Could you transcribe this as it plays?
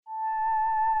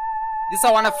This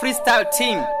I want a freestyle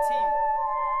team.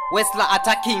 Westler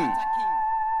attacking.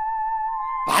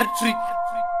 Bad trick.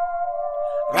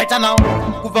 Right now,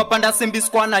 kuva panda simbi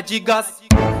squana jigas.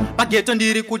 Pageto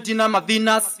ndiri kudina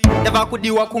mavinas. Deva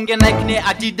kudiwa kunge Nike ne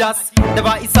Adidas.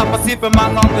 Deva isa pasive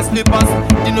mangonga slippers.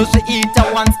 Dino she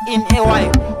eater once in a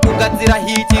while. Kugadzira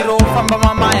hitiro famba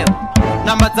mamaya.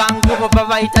 Namba zangu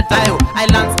baba ita dial.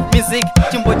 Islands, music,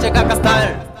 chimbo cheka ka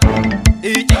style.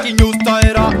 Ichi new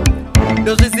Staera.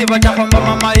 Dozi ziva chafamba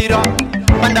mamaira.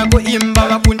 Panda go imba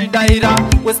bakundi daira.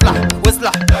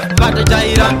 Westler, vada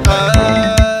jaira.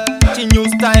 New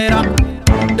Staera.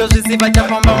 Dozi ziva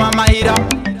chafamba mamaira.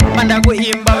 Panda go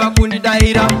imba bakundi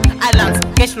daira. Islands,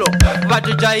 cashflow,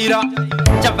 vada jaira.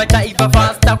 Chavacha iva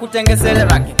fasta kutengesele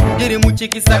rake. Diri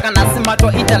muchikisaka na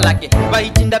simato ita lake.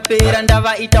 Vaitinda pera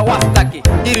ndava ita wastake.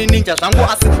 Diri ninja zangu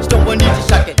asi chitombo niti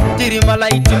shake. Diri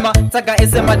malaitima tsaga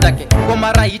ese matake.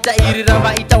 Komara ita iri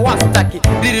rava ita wastake.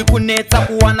 Diri kunetsa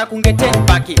kuwana kunge 10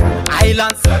 baki.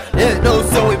 Islands, no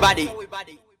so everybody.